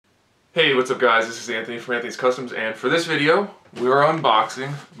Hey, what's up guys? This is Anthony from Anthony's Customs, and for this video, we are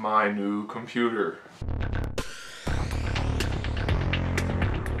unboxing my new computer.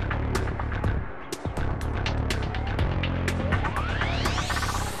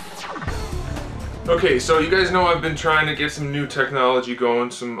 Okay, so you guys know I've been trying to get some new technology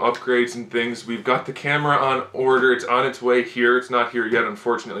going, some upgrades and things. We've got the camera on order. It's on its way here. It's not here yet,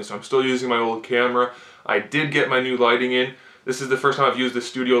 unfortunately, so I'm still using my old camera. I did get my new lighting in. This is the first time I've used the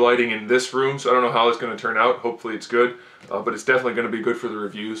studio lighting in this room, so I don't know how it's going to turn out. Hopefully it's good, but it's definitely going to be good for the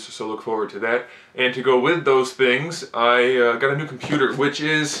reviews, so look forward to that. And to go with those things, I got a new computer, which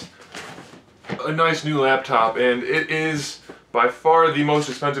is a nice new laptop, and it is by far the most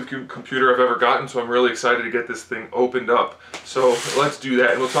expensive computer I've ever gotten, so I'm really excited to get this thing opened up. So let's do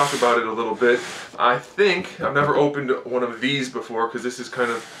that, and we'll talk about it a little bit. I think I've never opened one of these before, because this is kind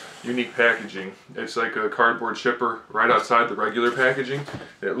of unique packaging. It's like a cardboard shipper right outside the regular packaging.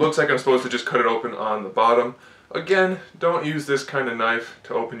 It looks like I'm supposed to just cut it open on the bottom. Again, don't use this kind of knife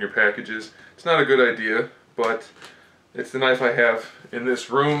to open your packages. It's not a good idea, but it's the knife I have in this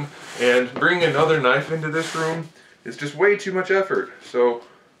room, and bringing another knife into this room is just way too much effort. So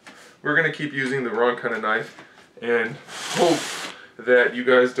we're going to keep using the wrong kind of knife and hope that you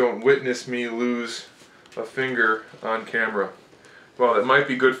guys don't witness me lose a finger on camera. Well, it might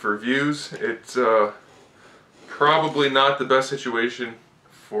be good for views. It's probably not the best situation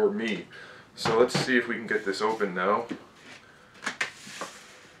for me. So let's see if we can get this open now.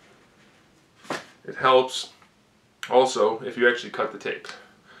 It helps also if you actually cut the tape.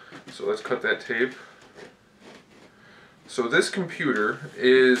 So let's cut that tape. So this computer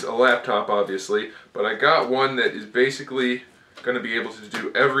is a laptop, obviously, but I got one that is basically going to be able to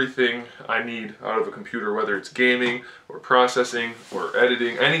do everything I need out of a computer, whether it's gaming or processing or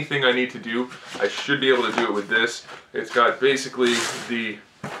editing. Anything I need to do, I should be able to do it with this. It's got basically the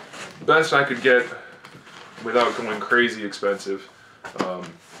best I could get without going crazy expensive.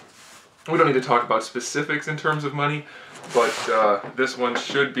 We don't need to talk about specifics in terms of money, but this one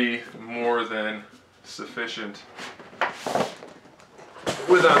should be more than sufficient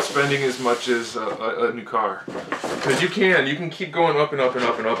without spending as much as a new car. Because you can keep going up and up and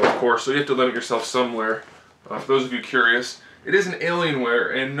up and up, of course, so you have to limit yourself somewhere. For those of you curious, it is an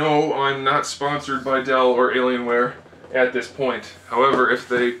Alienware, and no, I'm not sponsored by Dell or Alienware at this point. However, if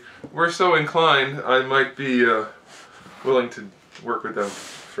they were so inclined, I might be willing to work with them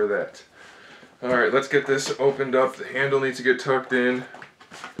for that. Alright, let's get this opened up. The handle needs to get tucked in.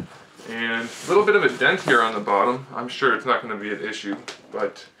 And a little bit of a dent here on the bottom. I'm sure it's not going to be an issue,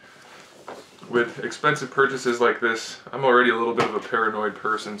 but with expensive purchases like this, I'm already a little bit of a paranoid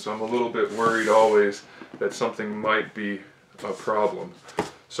person, so I'm a little bit worried always that something might be a problem.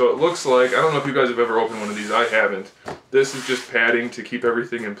 So it looks like, I don't know if you guys have ever opened one of these, I haven't. This is just padding to keep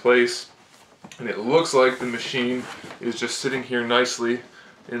everything in place, and it looks like the machine is just sitting here nicely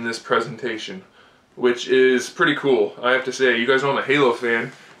in this presentation, which is pretty cool. I have to say, you guys know I'm a Halo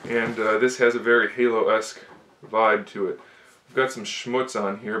fan, and this has a very Halo-esque vibe to it. I've got some schmutz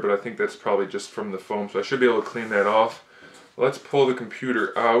on here, but I think that's probably just from the foam, so I should be able to clean that off. Let's pull the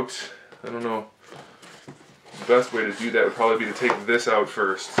computer out. I don't know. The best way to do that would probably be to take this out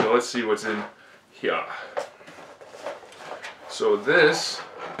first. So let's see what's in here. So this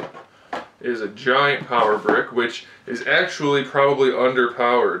is a giant power brick, which is actually probably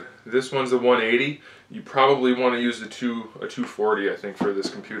underpowered. This one's a 180. You probably want to use a 240, I think, for this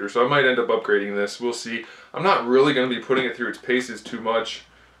computer. So I might end up upgrading this. We'll see. I'm not really going to be putting it through its paces too much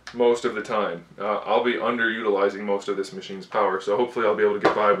most of the time. I'll be underutilizing most of this machine's power, so hopefully I'll be able to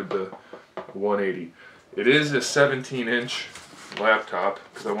get by with the 180. It is a 17-inch laptop,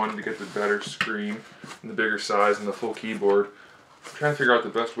 because I wanted to get the better screen and the bigger size and the full keyboard. I'm trying to figure out the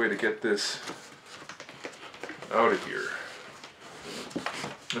best way to get this out of here.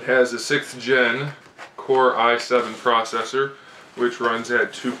 It has a 6th gen Core i7 processor, which runs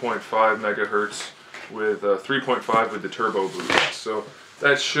at 2.5 megahertz with 3.5 with the turbo boost. So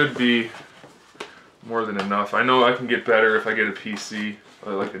that should be more than enough. I know I can get better if I get a PC,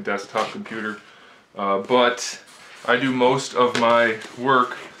 like a desktop computer, but I do most of my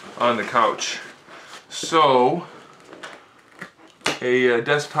work on the couch. So a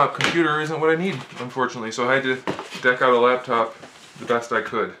desktop computer isn't what I need, unfortunately, so I had to deck out a laptop the best I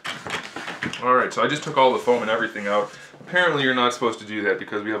could. Alright, so I just took all the foam and everything out. Apparently you're not supposed to do that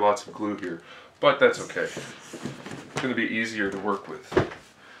because we have lots of glue here, but that's okay. It's going to be easier to work with.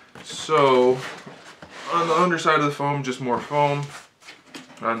 So on the underside of the foam, just more foam.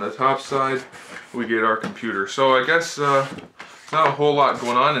 On the top side, we get our computer. So I guess not a whole lot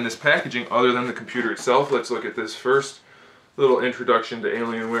going on in this packaging other than the computer itself. Let's look at this first. little introduction to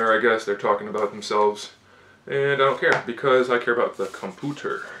Alienware, I guess. They're talking about themselves. And I don't care, because I care about the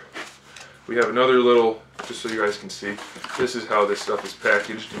computer. We have another little, just so you guys can see, this is how this stuff is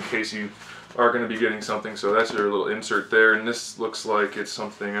packaged in case you are going to be getting something. So that's your little insert there, and this looks like it's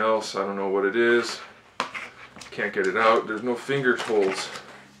something else. I don't know what it is. Can't get it out. There's no finger holes.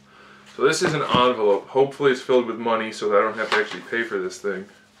 So this is an envelope. Hopefully it's filled with money so that I don't have to actually pay for this thing.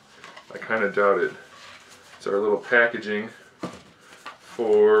 I kind of doubt it. It's our little packaging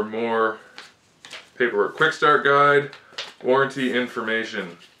for more paperwork. Quick start guide, warranty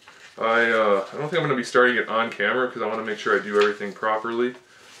information. I don't think I'm going to be starting it on camera because I want to make sure I do everything properly.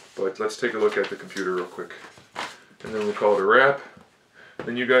 But let's take a look at the computer real quick. And then we'll call it a wrap.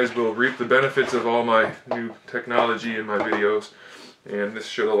 Then you guys will reap the benefits of all my new technology in my videos. And this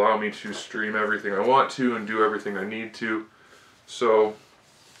should allow me to stream everything I want to and do everything I need to. So,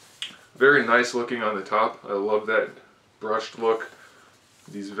 very nice looking on the top. I love that brushed look.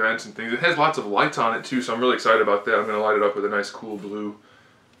 These vents and things. It has lots of lights on it too, so I'm really excited about that. I'm going to light it up with a nice cool blue.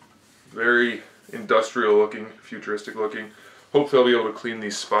 Very industrial looking, futuristic looking. Hopefully I'll be able to clean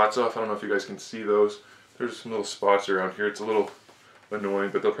these spots off. I don't know if you guys can see those. There's some little spots around here. It's a little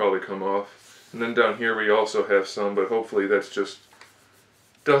annoying, but they'll probably come off. And then down here we also have some, but hopefully that's just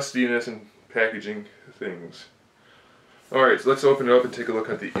dustiness and packaging things. Alright, so let's open it up and take a look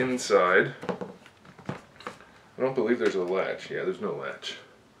at the inside. I don't believe there's a latch. Yeah, there's no latch.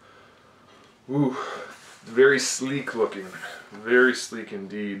 Ooh, very sleek looking. Very sleek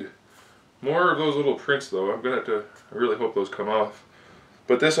indeed. More of those little prints though. I'm gonna have to, I really hope those come off.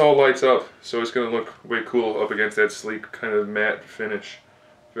 But this all lights up, so it's gonna look way cool up against that sleek kind of matte finish.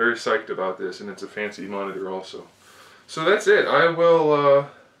 Very psyched about this, and it's a fancy monitor also. So that's it. I'm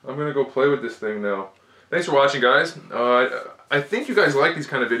gonna go play with this thing now. Thanks for watching, guys. I think you guys like these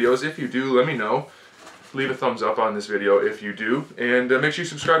kind of videos. If you do, let me know. Leave a thumbs up on this video if you do. And make sure you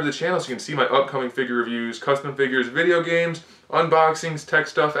subscribe to the channel so you can see my upcoming figure reviews, custom figures, video games, unboxings, tech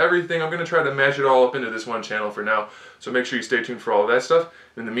stuff, everything. I'm going to try to match it all up into this one channel for now. So make sure you stay tuned for all of that stuff.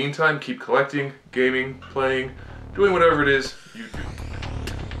 In the meantime, keep collecting, gaming, playing, doing whatever it is you do.